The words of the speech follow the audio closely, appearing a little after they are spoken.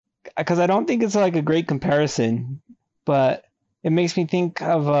because I don't think it's like a great comparison, but it makes me think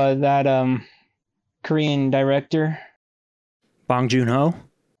of that Korean director. Bong Joon-ho?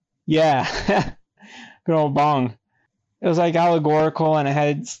 Yeah, good old Bong. It was like allegorical, and it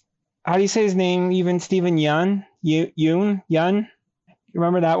had, how do you say his name? Even Steven Yeun? Yoon? Yun? You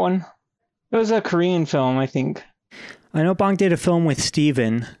remember that one? It was a Korean film, I think. I know Bong did a film with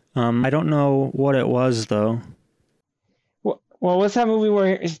Steven. I don't know what it was, though. Well, what's that movie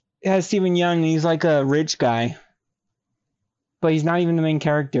where it has Steven Yeun and he's like a rich guy? But he's not even the main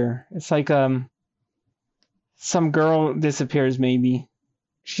character. It's like some girl disappears, maybe.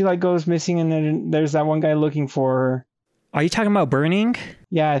 She like goes missing, and then there's that one guy looking for her. Are you talking about Burning?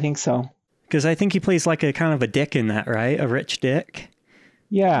 Yeah, I think so. Because I think he plays like a kind of a dick in that, right? A rich dick?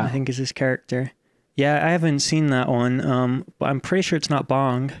 Yeah. I think is his character. Yeah, I haven't seen that one, but I'm pretty sure it's not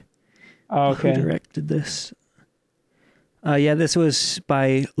Bong. Oh, okay. Who directed this? Yeah, this was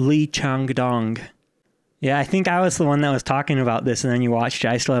by Lee Chang-dong. Yeah, I think I was the one that was talking about this, and then you watched it.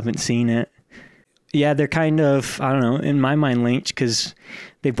 I still haven't seen it. Yeah, they're kind of, I don't know, in my mind linked, because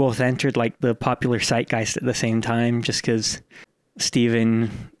they both entered like the popular zeitgeist at the same time, just because Steven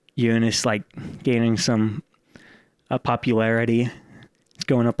Yeun is like gaining some popularity. It's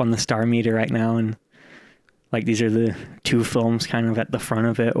going up on the star meter right now, and like these are the two films kind of at the front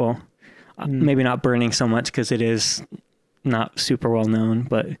of it. Well, maybe not Burning so much because it is not super well known,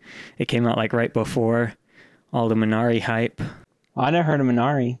 but it came out like right before all the Minari hype. Well, I never heard of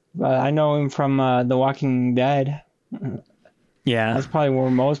Minari, but I know him from The Walking Dead. Yeah. That's probably where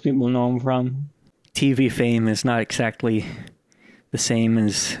most people know him from. TV fame is not exactly the same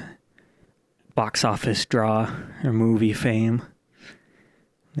as box office draw or movie fame.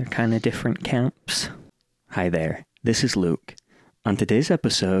 They're kind of different camps. Hi there, this is Luke. On today's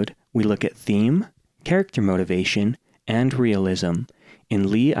episode, we look at theme, character motivation, and realism in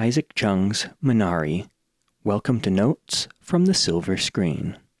Lee Isaac Chung's Minari. Welcome to Notes from the Silver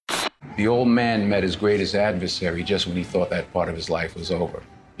Screen. The old man met his greatest adversary just when he thought that part of his life was over.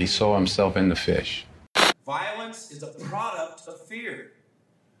 He saw himself in the fish. Violence is a product of fear.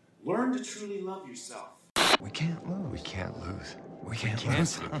 Learn to truly love yourself. We can't lose. We can't lose. We can't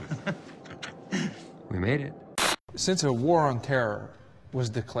lose. We made it. Since a war on terror was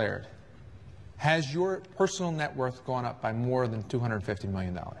declared, has your personal net worth gone up by more than $250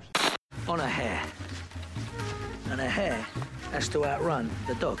 million? On a hare. And a hare has to outrun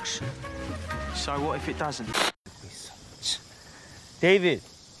the dogs. So what if it doesn't? 데이비드,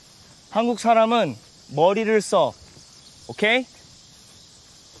 한국 사람은 머리를 써. Okay?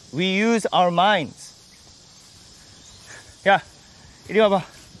 We use our minds. 야, 이리 와봐.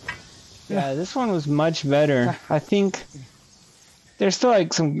 Yeah, this one was much better. I think there's still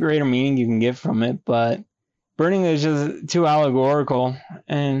like some greater meaning you can get from it, but Burning is just too allegorical,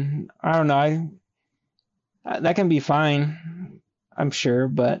 and I don't know. That can be fine, I'm sure,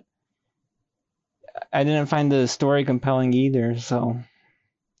 but I didn't find the story compelling either, so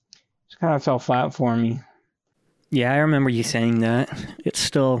it just kind of fell flat for me. Yeah, I remember you saying that. It's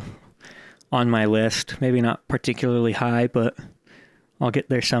still on my list. Maybe not particularly high, but I'll get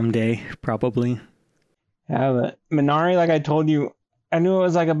there someday, probably. Yeah, but Minari, like I told you, I knew it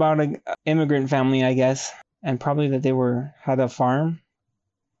was like about an immigrant family, I guess, and probably that they had a farm.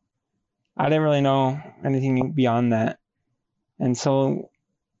 I didn't really know anything beyond that. And so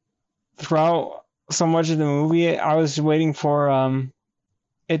throughout so much of the movie, I was waiting for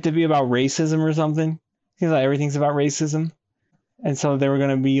it to be about racism or something. Seems like everything's about racism. And so there were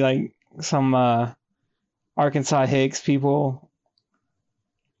going to be like some Arkansas Hicks people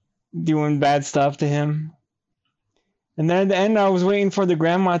doing bad stuff to him. And then at the end, I was waiting for the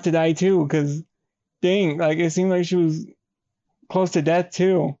grandma to die too, because dang, like it seemed like she was close to death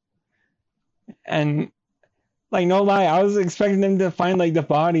too. And like no lie, I was expecting them to find like the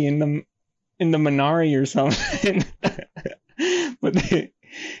body in the Minari or something, but they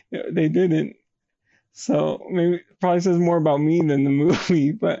didn't. So maybe it probably says more about me than the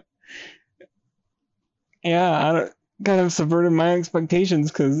movie. But yeah, I kind of subverted my expectations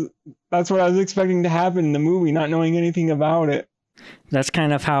because that's what I was expecting to happen in the movie, not knowing anything about it. That's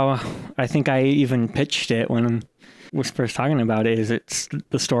kind of how I think I even pitched it when I was first talking about it. Is it's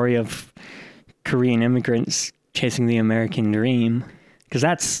the story of Korean immigrants chasing the American dream, because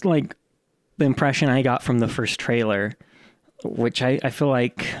that's like the impression I got from the first trailer, which I feel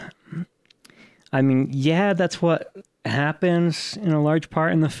like, I mean, yeah, that's what happens in a large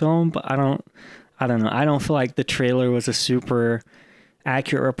part in the film, but I don't know. I don't feel like the trailer was a super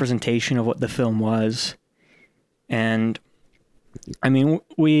accurate representation of what the film was. And I mean,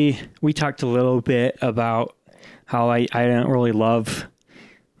 we talked a little bit about how I didn't really love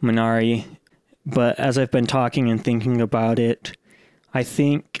Minari. But as I've been talking and thinking about it, I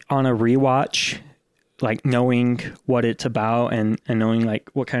think on a rewatch, like knowing what it's about and knowing like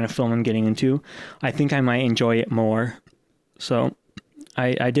what kind of film I'm getting into, I think I might enjoy it more. So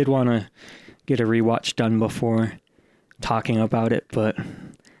I did want to get a rewatch done before talking about it, but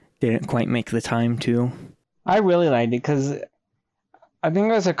didn't quite make the time to. I really liked it because I think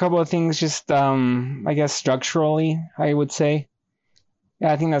there's a couple of things just, I guess structurally, I would say.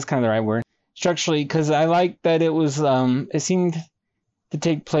 Yeah, I think that's kind of the right word. Structurally, because I like that it was, it seemed to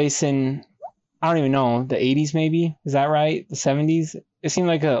take place in, I don't even know, the 80s maybe? Is that right? The 70s? It seemed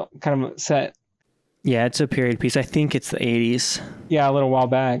like a kind of set. Yeah, it's a period piece. I think it's the 80s. Yeah, a little while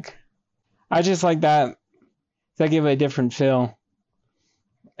back. I just like that. That gave it a different feel.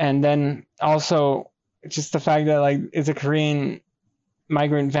 And then also, just the fact that like it's a Korean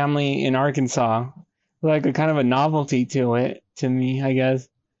migrant family in Arkansas. Like a kind of a novelty to it, to me, I guess.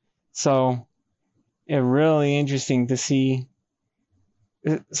 So, it's really interesting to see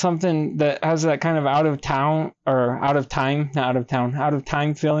something that has that kind of out of time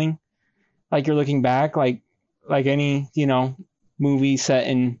feeling. Like you're looking back, like any, movie set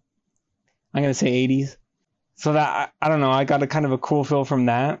in, I'm going to say 80s. So that, I don't know, I got a kind of a cool feel from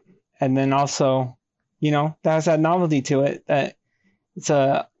that. And then also, that has that novelty to it, that it's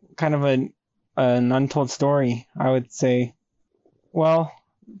a kind of an untold story, I would say. Well,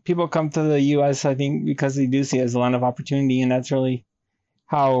 people come to the U.S., I think, because they do see it as a land of opportunity, and that's really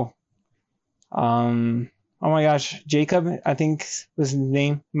how, oh my gosh, Jacob, I think was his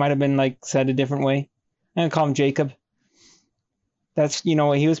name, might have been like said a different way. I'm going to call him Jacob. That's,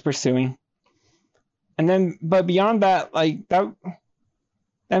 what he was pursuing. And then, but beyond that, like that,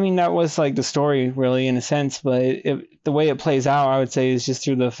 I mean, that was like the story really in a sense, but the way it plays out, I would say, is just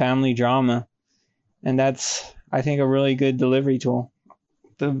through the family drama. And that's, I think, a really good delivery tool.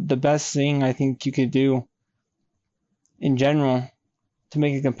 The best thing I think you could do in general to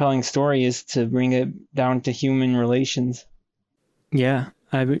make a compelling story is to bring it down to human relations. Yeah.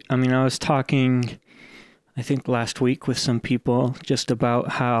 I mean, I was talking, I think last week with some people just about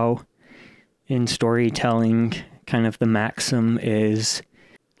how in storytelling, kind of the maxim is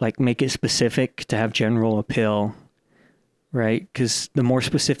like make it specific to have general appeal, right? Because the more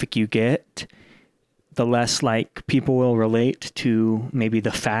specific you get, the less like people will relate to maybe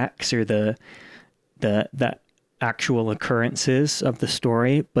the facts or the actual occurrences of the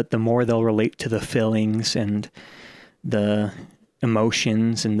story, but the more they'll relate to the feelings and the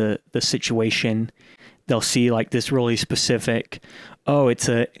emotions and the situation. They'll see like this really specific, oh, it's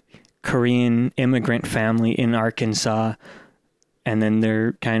a Korean immigrant family in Arkansas, and then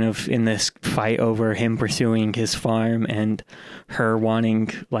they're kind of in this fight over him pursuing his farm and her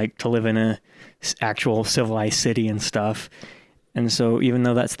wanting like to live in a actual civilized city and stuff. And so even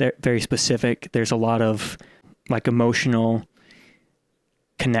though that's very specific, there's a lot of like emotional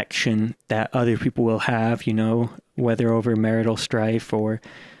connection that other people will have, whether over marital strife or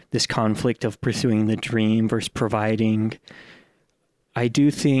this conflict of pursuing the dream versus providing. I do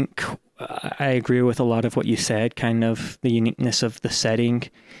think I agree with a lot of what you said, kind of the uniqueness of the setting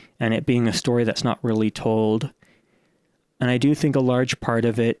and it being a story that's not really told. And I do think a large part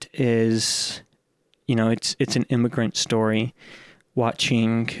of it is, it's an immigrant story.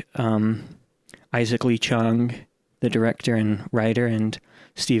 Watching Isaac Lee Chung, the director and writer, and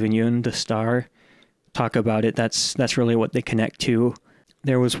Steven Yeun, the star, talk about it, that's really what they connect to.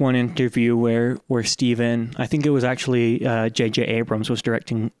 There was one interview where Steven, I think it was actually J.J. Abrams was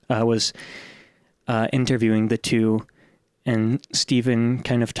interviewing the two, and Steven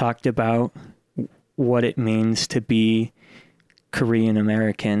kind of talked about what it means to be Korean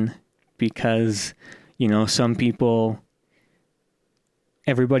American, because, some people,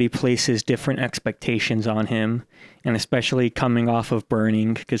 everybody places different expectations on him, and especially coming off of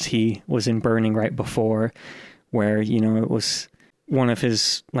Burning, because he was in Burning right before, where, it was one of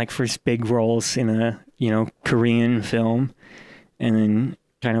his like first big roles in a Korean film, and then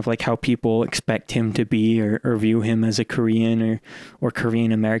kind of like how people expect him to be or view him as a Korean or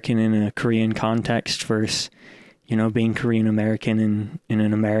Korean American in a Korean context versus being Korean American in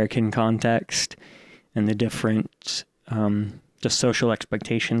an American context, and the different just social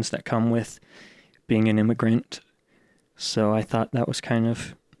expectations that come with being an immigrant. So I thought that was kind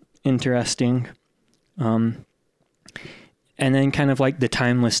of interesting. And then kind of like the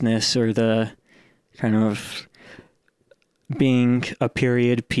timelessness or the kind of being a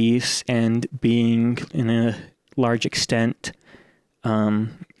period piece and being in a large extent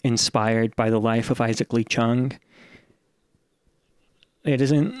inspired by the life of Isaac Lee Chung. It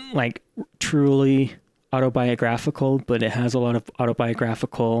isn't like truly autobiographical, but it has a lot of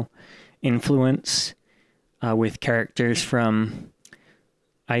autobiographical influence with characters from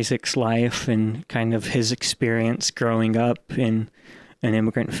Isaac's life and kind of his experience growing up in an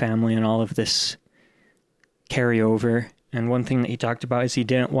immigrant family and all of this carryover. And one thing that he talked about is he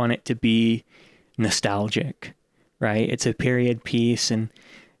didn't want it to be nostalgic, right? It's a period piece and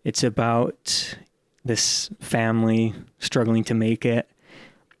it's about this family struggling to make it,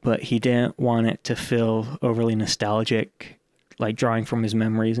 but he didn't want it to feel overly nostalgic, like drawing from his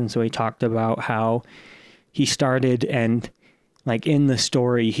memories. And so he talked about how he started, and like in the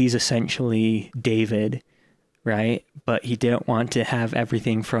story, he's essentially David, right? But he didn't want to have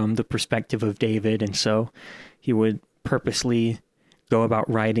everything from the perspective of David. And so he would purposely go about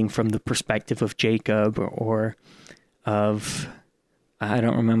writing from the perspective of Jacob or of, I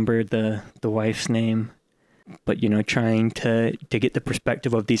don't remember the wife's name, but, you know, trying to get the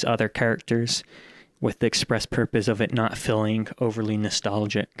perspective of these other characters with the express purpose of it not feeling overly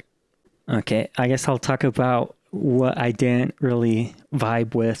nostalgic. Okay, I guess I'll talk about what I didn't really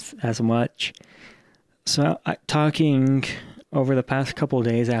vibe with as much. So talking over the past couple of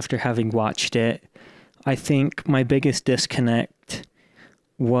days after having watched it, I think my biggest disconnect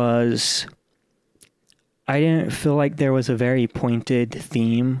was I didn't feel like there was a very pointed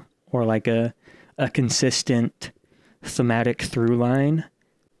theme or like a consistent thematic through line,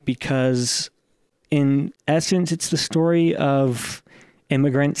 because in essence it's the story of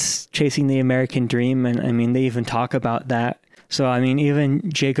immigrants chasing the American dream. And I mean, they even talk about that. So I mean,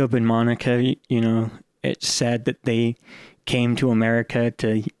 even Jacob and Monica, you know, it said that they came to America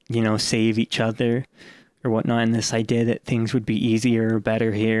to, you know, save each other or whatnot, and this idea that things would be easier or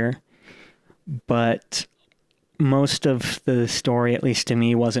better here. But most of the story, at least to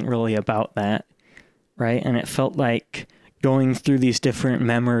me, wasn't really about that, right? And it felt like going through these different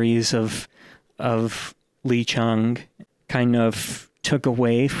memories of Lee Chung kind of took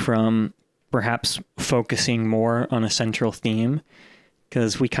away from perhaps focusing more on a central theme,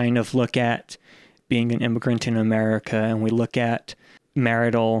 because we kind of look at being an immigrant in America and we look at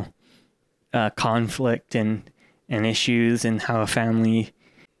marital conflict and issues and how a family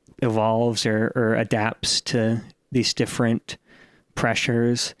evolves or adapts to these different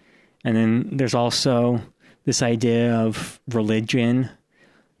pressures. And then there's also this idea of religion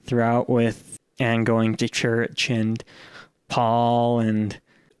throughout, with Anne going to church and Paul, and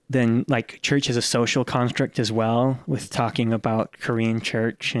then like church as a social construct as well, with talking about Korean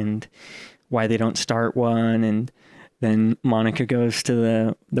church and why they don't start one. And then Monica goes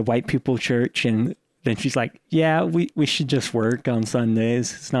to the white people church, and then she's like, yeah, we should just work on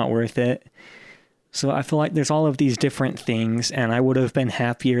Sundays. It's not worth it. So I feel like there's all of these different things, and I would have been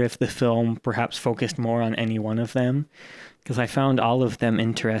happier if the film perhaps focused more on any one of them, because I found all of them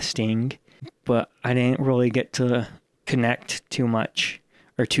interesting, but I didn't really get to connect too much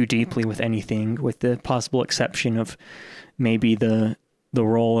or too deeply with anything, with the possible exception of maybe the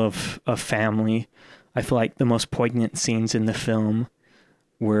role of family. I feel like the most poignant scenes in the film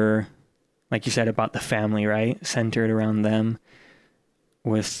were, like you said, about the family, right? Centered around them,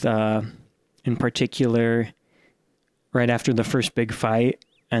 with, in particular, right after the first big fight,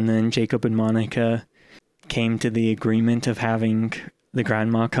 and then Jacob and Monica came to the agreement of having the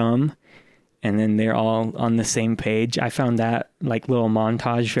grandma come, and then they're all on the same page. I found that like little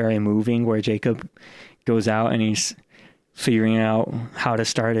montage very moving, where Jacob goes out and he's figuring out how to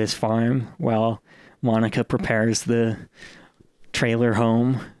start his farm while Monica prepares the trailer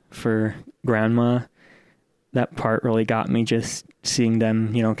home for grandma. That part really got me, just seeing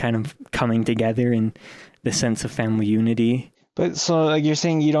them, you know, kind of coming together and the sense of family unity. But so like you're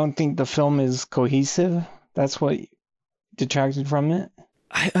saying you don't think the film is cohesive? That's what detracted from it?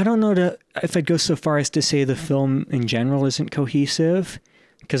 I don't know if I'd go so far as to say the film in general isn't cohesive,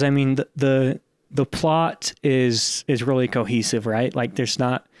 because I mean the plot is really cohesive, right? Like it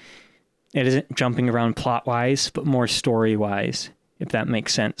isn't jumping around plot wise, but more story wise, if that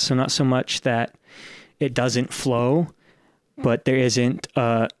makes sense. So not so much that it doesn't flow, but there isn't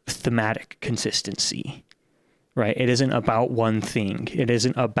a thematic consistency, right? It isn't about one thing. It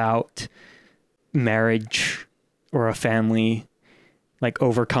isn't about marriage or a family like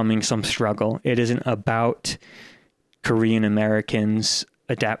overcoming some struggle. It isn't about Korean Americans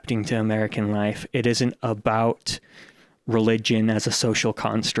adapting to American life. It isn't about religion as a social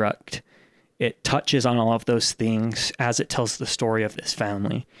construct. It touches on all of those things as it tells the story of this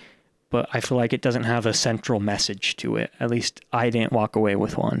family. But I feel like it doesn't have a central message to it. At least I didn't walk away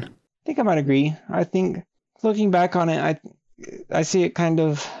with one. I think I might agree. I think looking back on it, I see it kind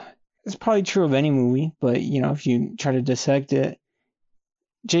of, it's probably true of any movie, but you know, if you try to dissect it,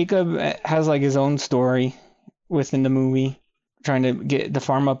 Jacob has like his own story within the movie, trying to get the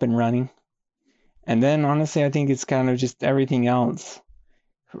farm up and running. And then honestly, I think it's kind of just everything else.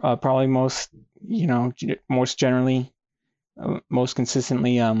 Probably most generally, most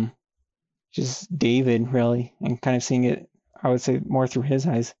consistently, just David really, and kind of seeing it, I would say, more through his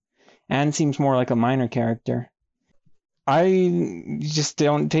eyes. Anne seems more like a minor character. I just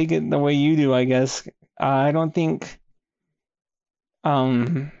don't take it the way you do, I guess. I don't think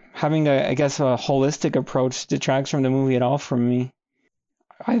having a holistic approach detracts from the movie at all from me.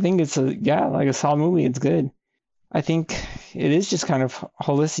 I think it's a solid movie. It's good. I think it is just kind of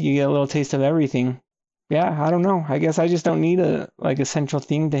holistic. You get a little taste of everything. Yeah, I don't know. I guess I just don't need a central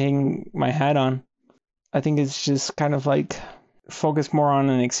theme to hang my hat on. I think it's just kind of like focus more on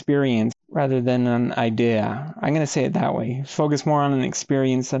an experience rather than an idea. I'm going to say it that way. Focus more on an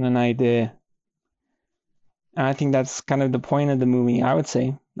experience than an idea. And I think that's kind of the point of the movie, I would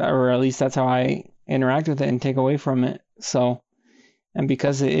say. Or at least that's how I interact with it and take away from it. So, and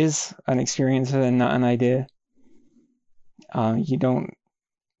because it is an experience and not an idea, you don't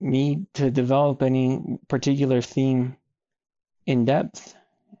need to develop any particular theme in depth.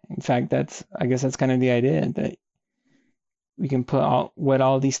 In fact, I guess that's kind of the idea, that we can wed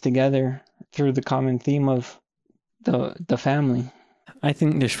all these together through the common theme of the family. I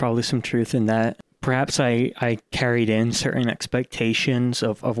think there's probably some truth in that. Perhaps I carried in certain expectations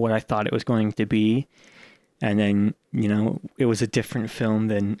of what I thought it was going to be, and then, it was a different film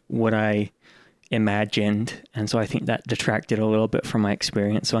than what I imagined, and so I think that detracted a little bit from my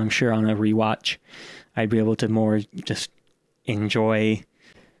experience. So I'm sure on a rewatch, I'd be able to more just enjoy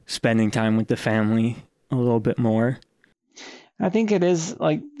spending time with the family a little bit more. I think it is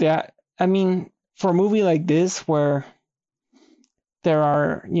like that. I mean, for a movie like this where there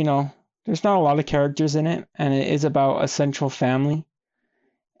are, there's not a lot of characters in it, and it is about a central family,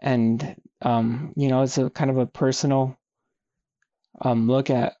 and it's a kind of a personal look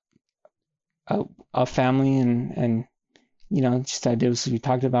at a family and just ideas we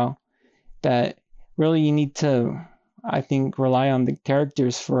talked about, that really you need to, I think, rely on the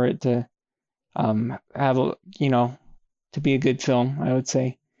characters for it to have to be a good film, I would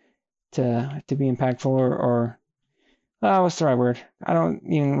say, to be impactful or what's the right word? I don't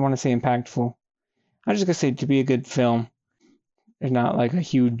even want to say impactful. I'm just gonna say to be a good film. There's not like a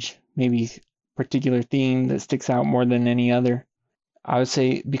huge, maybe particular theme that sticks out more than any other. I would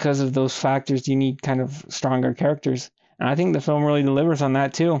say because of those factors, you need kind of stronger characters. And I think the film really delivers on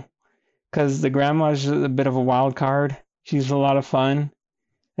that too. Because the grandma's a bit of a wild card. She's a lot of fun.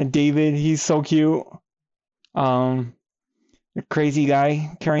 And David, he's so cute. The crazy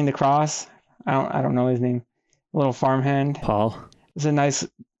guy carrying the cross. I don't know his name. A little farmhand. Paul. It's a nice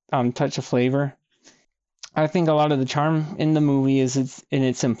touch of flavor. I think a lot of the charm in the movie is in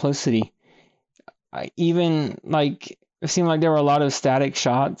its simplicity. Even like it seemed like there were a lot of static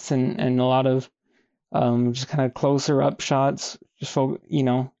shots and a lot of just kind of closer up shots,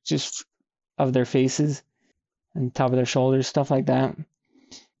 just of their faces and top of their shoulders, stuff like that.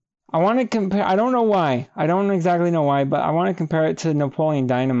 I want to compare. I don't know why. I don't exactly know why, but I want to compare it to Napoleon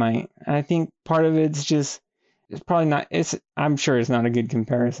Dynamite. And I think part of it's probably not. I'm sure it's not a good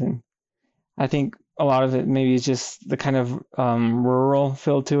comparison. I think a lot of it maybe is just the kind of rural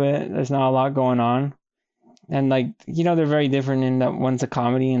feel to it. There's not a lot going on. And they're very different in that one's a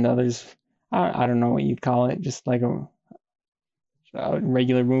comedy and the other's, I don't know what you'd call it, just like a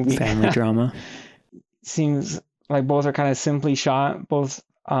regular movie. Family drama. Seems like both are kind of simply shot. Both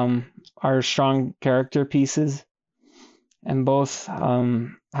are strong character pieces. And both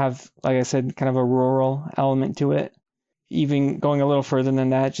have, like I said, kind of a rural element to it. Even going a little further than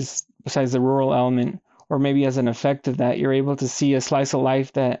that, just besides the rural element, or maybe as an effect of that, you're able to see a slice of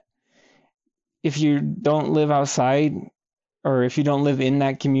life that if you don't live outside or if you don't live in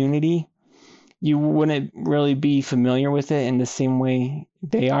that community, you wouldn't really be familiar with it in the same way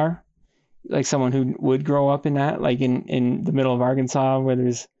they are. Like someone who would grow up in that, like in the middle of Arkansas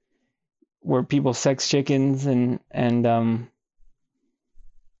where people sex chickens and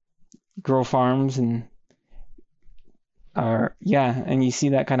grow farms and and you see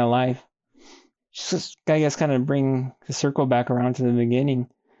that kind of life. Just, I guess, kind of bring the circle back around to the beginning.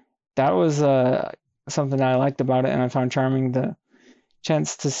 That was something that I liked about it, and I found charming, the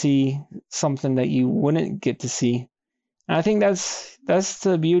chance to see something that you wouldn't get to see. And I think that's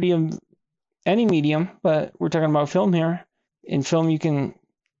the beauty of any medium, but we're talking about film here. In film, you can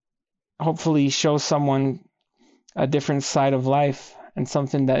hopefully show someone a different side of life and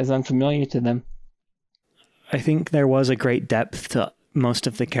something that is unfamiliar to them. I think there was a great depth to most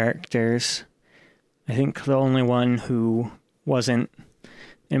of the characters. I think the only one who wasn't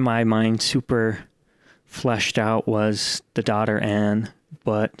in my mind, super fleshed out was the daughter Anne,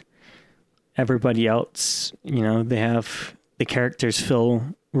 but everybody else, the characters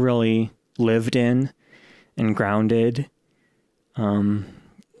feel really lived in and grounded.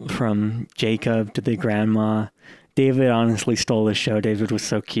 From Jacob to the grandma. David honestly stole the show. David was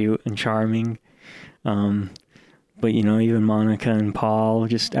so cute and charming. But even Monica and Paul,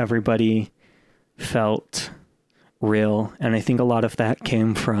 just everybody felt real. And I think a lot of that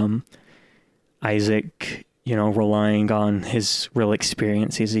came from Isaac, relying on his real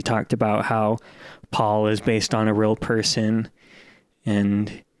experiences. He talked about how Paul is based on a real person.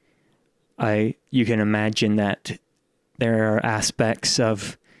 And you can imagine that there are aspects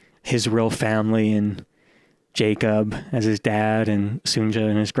of his real family and Jacob as his dad and Sunja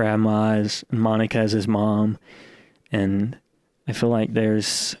and his grandma and Monica as his mom. And I feel like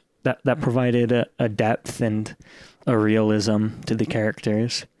there's that provided a depth and a realism to the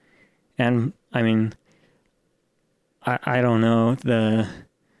characters. And I mean, I don't know,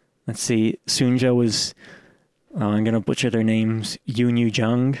 let's see, Sunja was, I'm going to butcher their names, Yoon Yu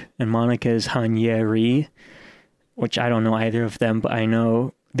Jung, and Monica is Han Ye Ri, which I don't know either of them, but I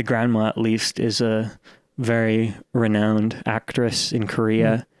know the grandma at least is a very renowned actress in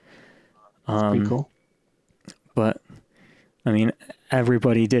Korea. That's pretty cool. But I mean,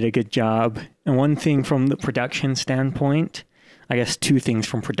 everybody did a good job. And one thing from the production standpoint, I guess two things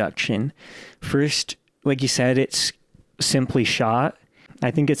from production. First, like you said, it's simply shot.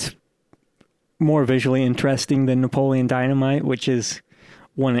 I think it's more visually interesting than Napoleon Dynamite, which is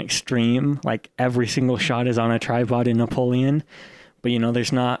one extreme. Like every single shot is on a tripod in Napoleon, but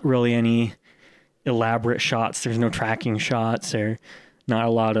there's not really any elaborate shots. There's no tracking shots or not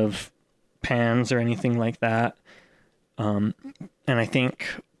a lot of pans or anything like that. And I think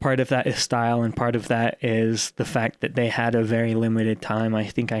part of that is style, and part of that is the fact that they had a very limited time. I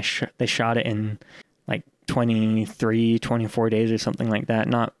think they shot it in like 24 days or something like that.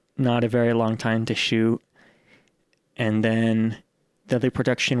 Not a very long time to shoot. And then the other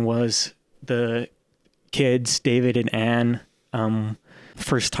production was the kids, David and Anne,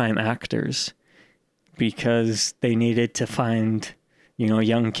 first-time actors, because they needed to find,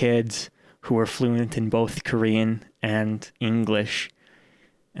 young kids who were fluent in both Korean and English.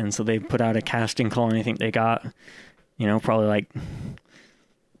 And so they put out a casting call, and I think they got, probably like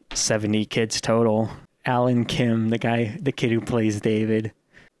 70 kids total. Alan Kim, the kid who plays David,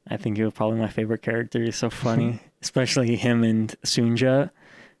 I think he was probably my favorite character. He's so funny, especially him and Sunja,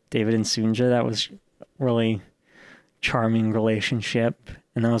 David and Sunja. That was really charming relationship.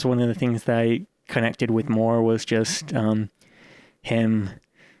 And that was one of the things that I connected with more, was just him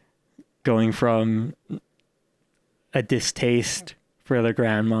going from a distaste for the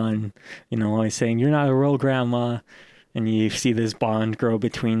grandma and, always saying, "You're not a real grandma." And you see this bond grow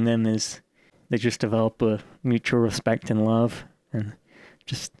between them as they just develop a mutual respect and love, and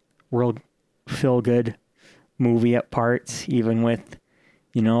just real feel-good movie at parts, even with,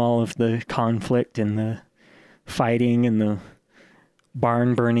 all of the conflict and the fighting and the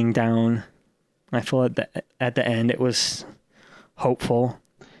barn burning down. I feel at the end it was hopeful,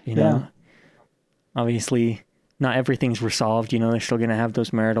 Yeah. Obviously, not everything's resolved. They're still going to have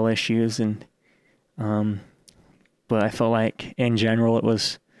those marital issues, and but I felt like in general it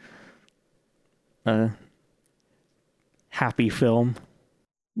was a happy film.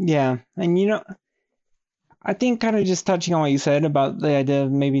 Yeah, and I think kind of just touching on what you said about the idea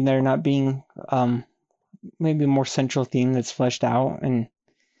of maybe there not being maybe a more central theme that's fleshed out, and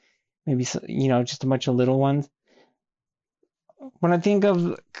maybe just a bunch of little ones. When I think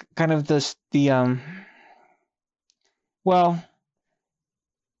of kind of well,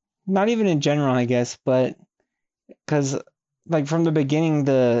 not even in general, I guess, but because like from the beginning,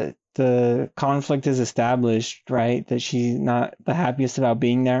 the conflict is established, right? That she's not the happiest about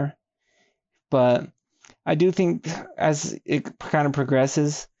being there. But I do think as it kind of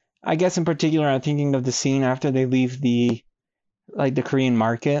progresses, I guess in particular, I'm thinking of the scene after they leave the Korean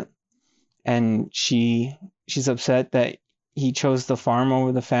market, and she's upset that he chose the farm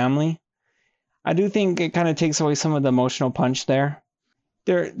over the family. I do think it kind of takes away some of the emotional punch there.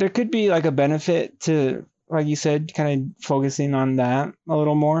 There could be like a benefit to, like you said, kind of focusing on that a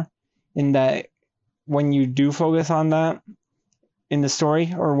little more, in that when you do focus on that in the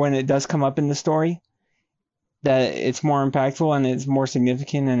story, or when it does come up in the story, that it's more impactful and it's more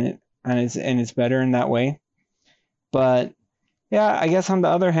significant, and it's better in that way. But yeah, I guess on the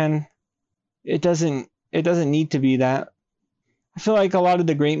other hand, it doesn't need to be that. I feel like a lot of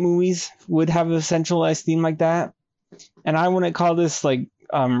the great movies would have a centralized theme like that, and I wouldn't call this like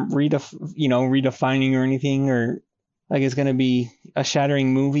redefining or anything, or like it's going to be a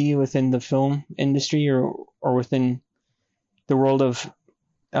shattering movie within the film industry or within the world of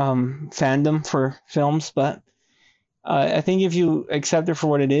fandom for films. But I think if you accept it for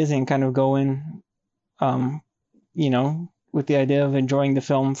what it is and kind of go in, with the idea of enjoying the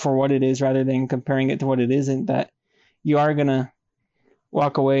film for what it is rather than comparing it to what it isn't, that you are going to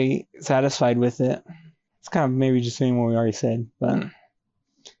walk away satisfied with it. It's kind of maybe just saying what we already said, but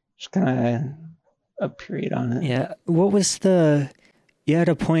just kind of a period on it. Yeah. What was you had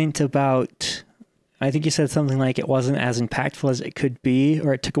a point about, I think you said something like it wasn't as impactful as it could be,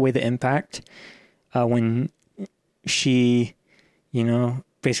 or it took away the impact when she,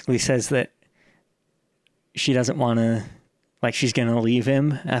 basically says that she doesn't want to, like she's going to leave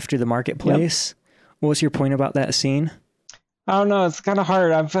him after the marketplace. Yep. What was your point about that scene? I don't know. It's kind of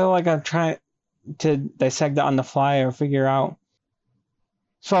hard. I feel like I'm trying to dissect it on the fly or figure out.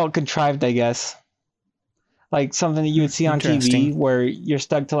 It felt contrived, I guess. Like something that you would see on TV where you're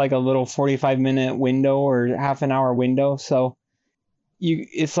stuck to like a little 45-minute window or half an hour window. So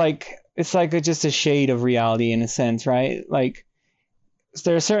it's like just a shade of reality in a sense, right? Like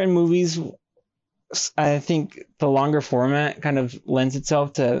there are certain movies, I think the longer format kind of lends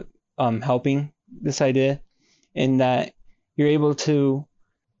itself to helping this idea, in that you're able to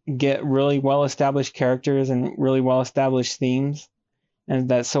get really well-established characters and really well-established themes, and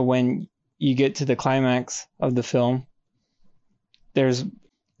that so when you get to the climax of the film, there's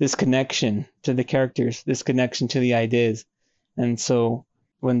this connection to the characters, this connection to the ideas, and so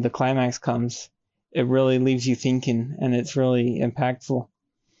when the climax comes, it really leaves you thinking, and it's really impactful.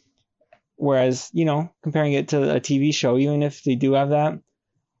 Whereas, comparing it to a TV show, even if they do have that,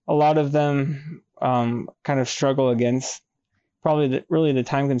 a lot of them kind of struggle against probably really the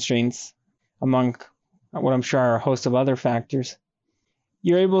time constraints, among what I'm sure are a host of other factors.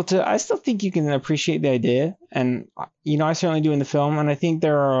 You're able to, I still think you can appreciate the idea, and I certainly do in the film, and I think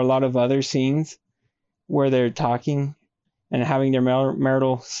there are a lot of other scenes where they're talking and having their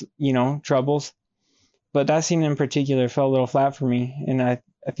marital troubles, but that scene in particular fell a little flat for me, and I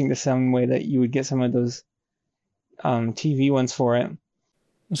think the same way that you would get some of those TV ones for it.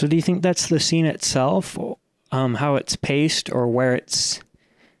 So do you think that's the scene itself, how it's paced, or where it's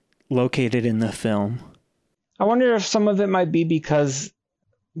located in the film? I wonder if some of it might be because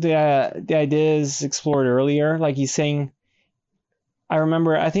the idea is explored earlier. Like he's saying, I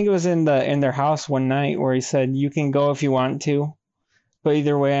remember, I think it was in their house one night where he said, "You can go if you want to, but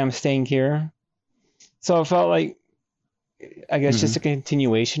either way, I'm staying here." So it felt like, I guess, just a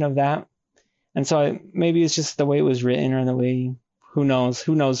continuation of that. And so maybe it's just the way it was written, or the way, who knows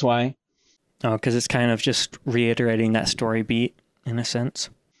why. Oh, because it's kind of just reiterating that story beat in a sense.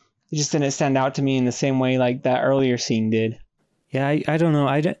 It just didn't stand out to me in the same way like that earlier scene did. Yeah, I don't know.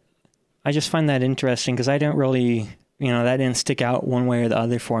 I just find that interesting because I don't really, that didn't stick out one way or the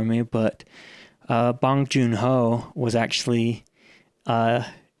other for me. But Bong Joon-ho was actually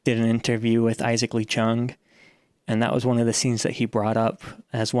did an interview with Isaac Lee Chung, and that was one of the scenes that he brought up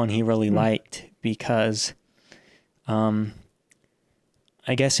as one he really liked because, I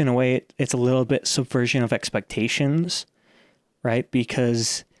guess in a way it's a little bit subversion of expectations, right?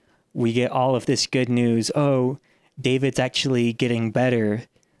 Because we get all of this good news. Oh, David's actually getting better.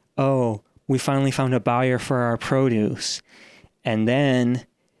 Oh, we finally found a buyer for our produce. And then,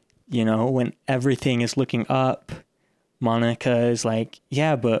 when everything is looking up, Monica is like,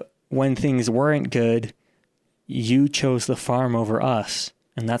 yeah, but when things weren't good, you chose the farm over us,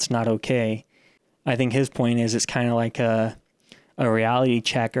 and that's not okay. I think his point is it's kind of like a reality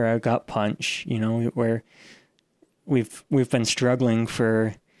check or a gut punch, where we've been struggling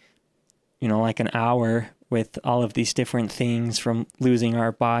for, like an hour with all of these different things, from losing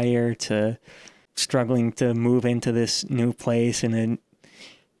our buyer to struggling to move into this new place in a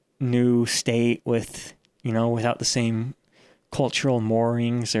new state with, without the same cultural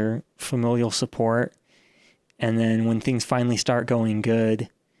moorings or familial support. And then when things finally start going good,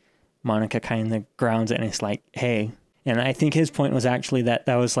 Monica kind of grounds it and it's like, hey. And I think his point was actually that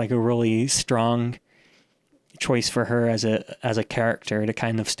was like a really strong choice for her as a character to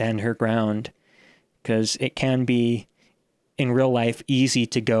kind of stand her ground, because it can be in real life easy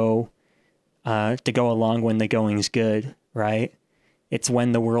to go along when the going's good, right? It's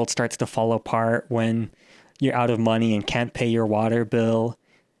when the world starts to fall apart, when you're out of money and can't pay your water bill,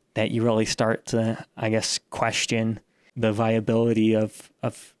 that you really start to, I guess, question the viability of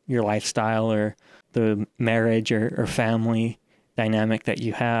your lifestyle or the marriage or family dynamic that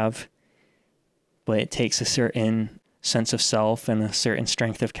you have. But it takes a certain sense of self and a certain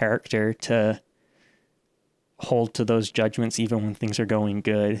strength of character to hold to those judgments even when things are going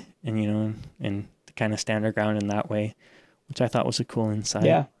good, and and to kind of stand our ground in that way, which I thought was a cool insight.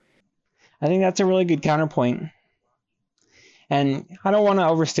 Yeah. I think that's a really good counterpoint. And I don't want to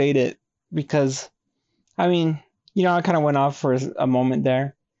overstate it because, I mean, you know, I kind of went off for a moment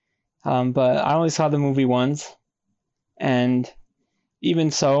there. But I only saw the movie once. And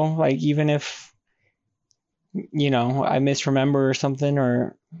even so, like, even if, you know, I misremember or something,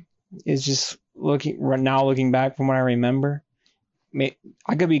 or it's just looking back from what I remember,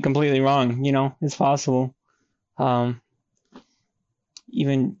 I could be completely wrong, you know, it's possible.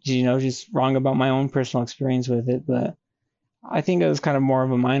 Even, you know, just wrong about my own personal experience with it, but I think it was kind of more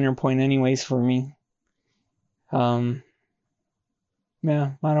of a minor point anyways for me.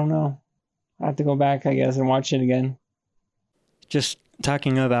 Yeah, I don't know. I have to go back, I guess, and watch it again. Just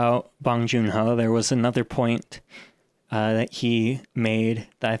talking about Bong Joon-ho, there was another point that he made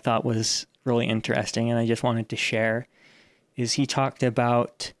that I thought was really interesting, and I just wanted to share, is he talked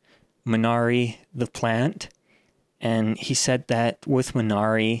about Minari, the plant, and he said that with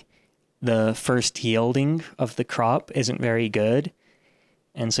Minari, the first yielding of the crop isn't very good,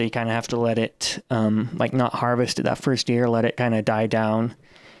 and so you kind of have to let it, like not harvest it that first year, let it kind of die down,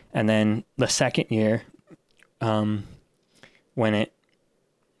 and then the second year, when it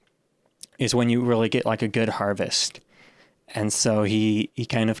is when you really get like a good harvest. And so he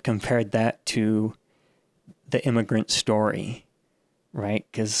kind of compared that to the immigrant story, right?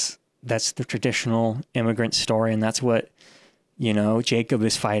 Because that's the traditional immigrant story, and that's what, you know, Jacob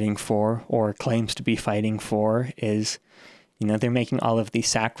is fighting for, or claims to be fighting for, is, you know, they're making all of these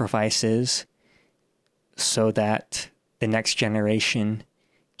sacrifices so that the next generation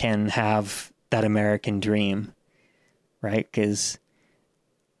can have that American dream, right? Because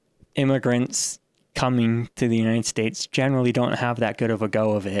immigrants coming to the United States generally don't have that good of a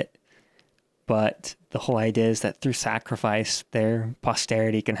go of it. But the whole idea is that through sacrifice, their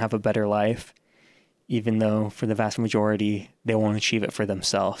posterity can have a better life, even though for the vast majority, they won't achieve it for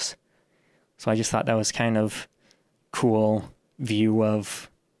themselves. So I just thought that was kind of cool view of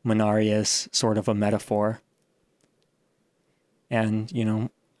Minari as sort of a metaphor. And, you know,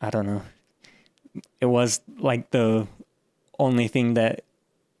 I don't know. It was like the only thing that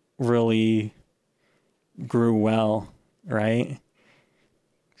really grew well, right?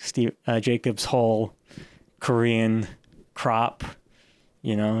 Jacob's whole Korean crop,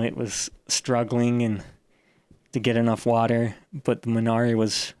 you know, it was struggling and to get enough water, but the Minari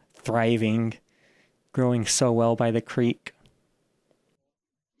was thriving, growing so well by the creek.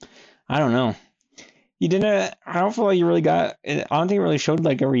 I don't know. I don't feel like you really got, I don't think it really showed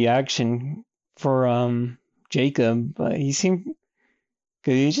like a reaction for Jacob, but he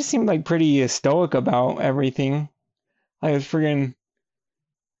just seemed like pretty stoic about everything. Like, his friggin'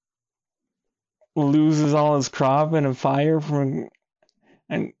 loses all his crop in a fire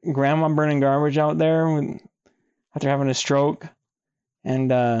and grandma burning garbage out there after having a stroke.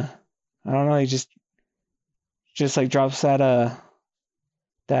 And I don't know, he just like drops that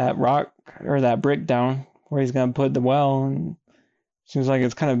rock or that brick down where he's gonna put the well, and seems like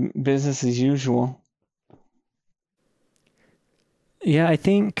it's kind of business as usual. Yeah, I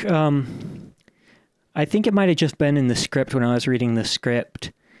think it might have just been in the script when I was reading the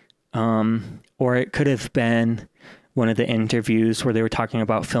script, or it could have been one of the interviews where they were talking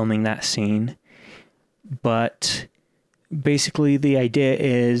about filming that scene. But basically the idea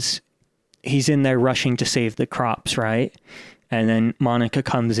is he's in there rushing to save the crops, right? And then Monica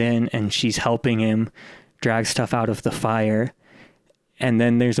comes in and she's helping him drag stuff out of the fire. And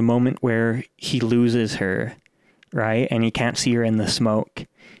then there's a moment where he loses her, right? And he can't see her in the smoke.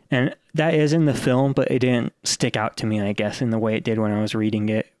 And that is in the film, but it didn't stick out to me, I guess, in the way it did when I was reading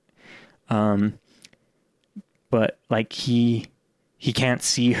it. But like he can't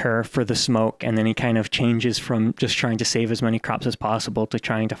see her for the smoke, and then he kind of changes from just trying to save as many crops as possible to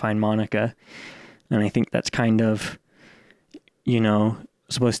trying to find Monica. And I think that's kind of, you know,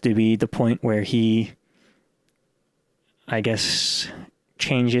 supposed to be the point where he, I guess,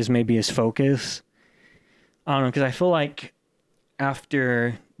 changes maybe his focus. I don't know, because I feel like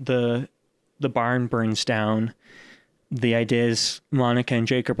after the barn burns down, the idea is Monica and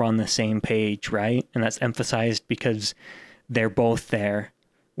Jacob are on the same page, right? And that's emphasized because they're both there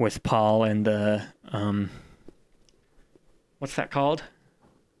with Paul and the, what's that called?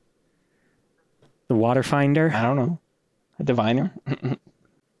 The water finder? I don't know. A diviner?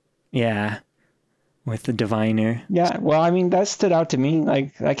 Yeah, with the diviner. Yeah, well, I mean, that stood out to me.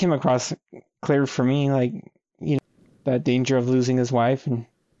 Like, that came across clear for me, like, you know, that danger of losing his wife and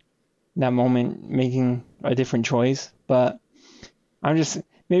that moment making a different choice. But I'm just,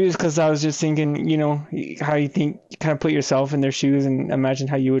 maybe it's because I was just thinking, you know, how you think, you kind of put yourself in their shoes and imagine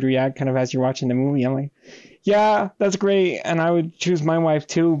how you would react kind of as you're watching the movie. I'm like, yeah, that's great. And I would choose my wife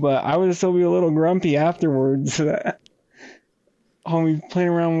too, but I would still be a little grumpy afterwards. Homie playing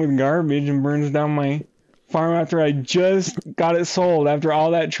around with garbage and burns down my farm after I just got it sold, after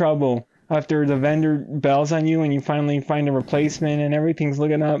all that trouble, after the vendor bails on you and you finally find a replacement and everything's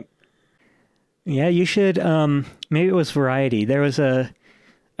looking up. Yeah, you should, maybe it was Variety. There was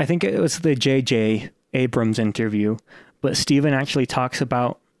I think it was the J.J. Abrams interview, but Steven actually talks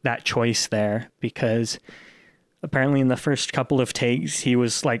about that choice there because apparently in the first couple of takes, he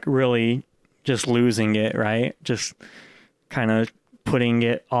was like really just losing it, right? Just kind of putting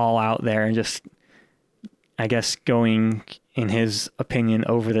it all out there and just, I guess, going, in his opinion,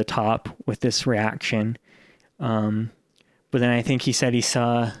 over the top with this reaction. But then I think he said he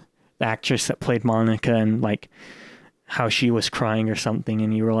saw the actress that played Monica and like how she was crying or something,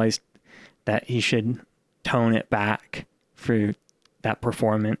 and he realized that he should tone it back for that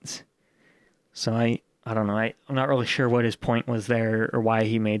performance. So I don't know. I'm not really sure what his point was there or why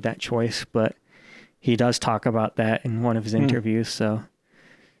he made that choice, but he does talk about that in one of his interviews. So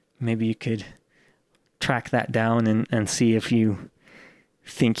maybe you could track that down and see if you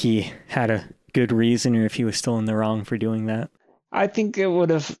think he had a good reason or if he was still in the wrong for doing that. I think it would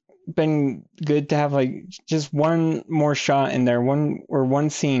have been good to have like just one more shot in there, one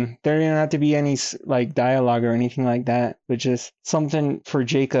scene. There didn't have to be any like dialogue or anything like that, but just something for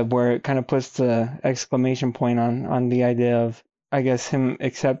Jacob where it kind of puts the exclamation point on the idea of, I guess, him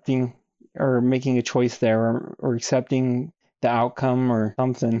accepting or making a choice there or accepting the outcome or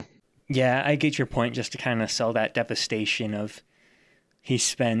something. Yeah, I get your point, just to kind of sell that devastation of he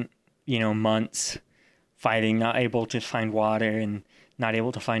spent, months fighting, not able to find water and not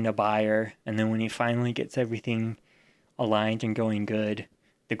able to find a buyer. And then when he finally gets everything aligned and going good,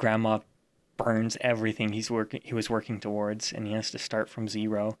 the grandma burns everything he was working towards, and he has to start from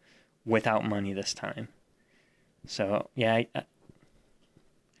zero without money this time. So, yeah,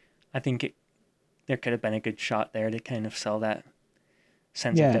 I think there could have been a good shot there to kind of sell that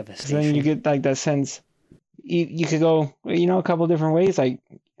sense of devastation. Then you get like that sense. You could go, a couple different ways. Like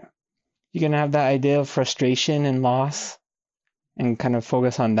you can have that idea of frustration and loss, and kind of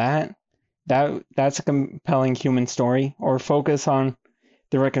focus on that. That's a compelling human story. Or focus on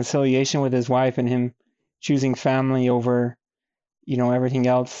the reconciliation with his wife and him choosing family over, everything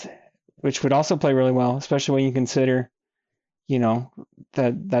else, which would also play really well, especially when you consider,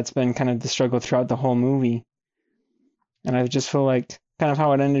 that's been kind of the struggle throughout the whole movie. And I just feel like kind of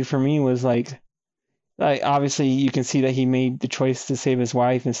how it ended for me was like obviously you can see that he made the choice to save his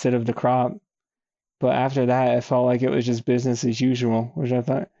wife instead of the crop. But after that, it felt like it was just business as usual, which I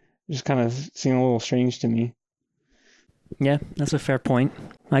thought just kind of seemed a little strange to me. Yeah, that's a fair point.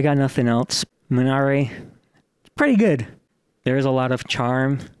 I got nothing else. Minari, pretty good. There's a lot of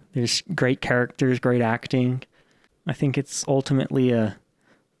charm. There's great characters, great acting. I think it's ultimately a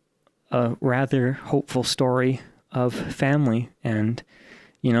rather hopeful story of family. And,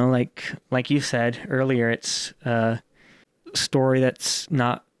 like you said earlier, it's a story that's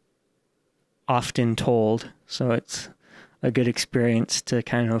not often told. So it's a good experience to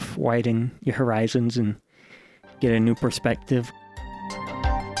kind of widen your horizons and get a new perspective.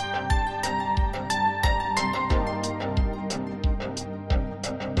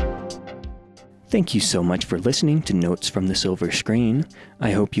 Thank you so much for listening to Notes from the Silver Screen.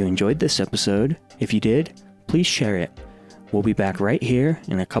 I hope you enjoyed this episode. If you did, please share it. We'll be back right here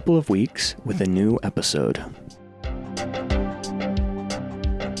in a couple of weeks with a new episode.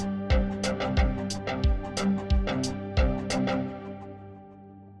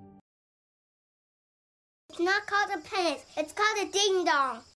 It's not called a penance. It's called a ding-dong.